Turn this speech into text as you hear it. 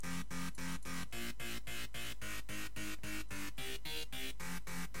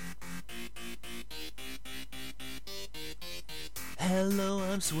Hello,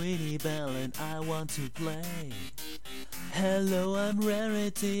 I'm Sweetie Belle and I want to play. Hello, I'm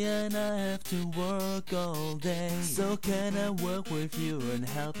Rarity and I have to work all day. So can I work with you and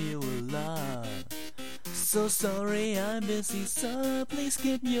help you a lot? So sorry, I'm busy, so please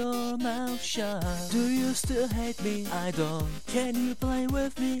keep your mouth shut. Do you still hate me? I don't. Can you play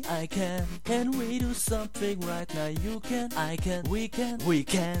with me? I can. Can we do something right now? You can, I can, we can.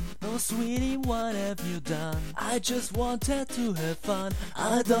 Oh sweetie, what have you done? I just wanted to have fun.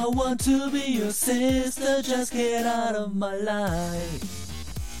 I don't want to be your sister, just get out of my life.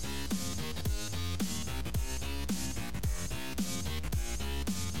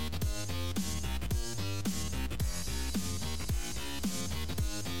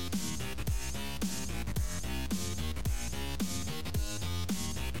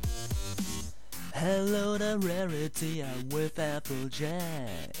 Hello, the Rarity, I'm with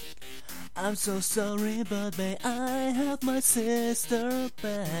Applejack. I'm so sorry, but may I have my sister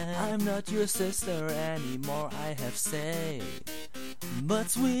back? I'm not your sister anymore, I have said. But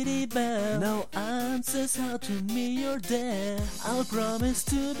Sweetie Belle, no answers how to me you're dead. I'll promise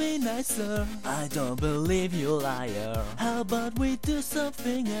to be nicer. I don't believe you, liar. How about we do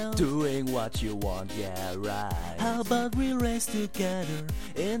something else? Doing what you want, yeah right. How about we race together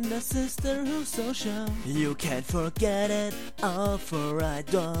in the sisterhood social? You can't forget it, for I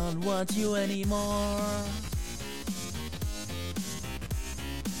don't want you anymore.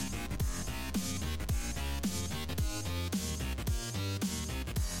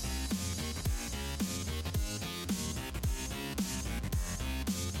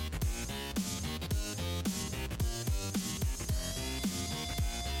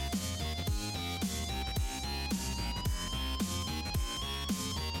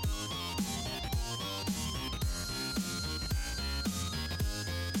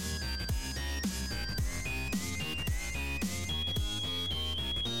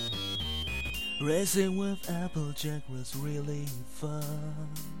 Racing with Applejack was really fun.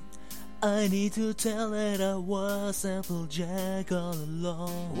 I need to tell that I was Applejack all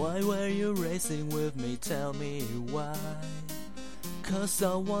along. Why were you racing with me? Tell me why. Cause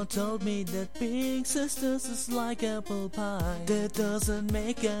someone told me that being sisters is like apple pie. That doesn't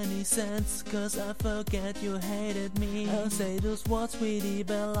make any sense, cause I forget you hated me. I'll say those words, Sweetie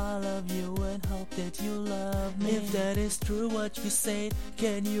Belle, I love you and hope that you love me. If that is true what you said,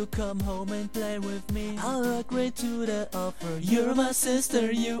 can you come home and play with me? I'll agree to that offer. You're my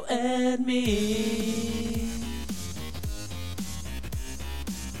sister, you and me.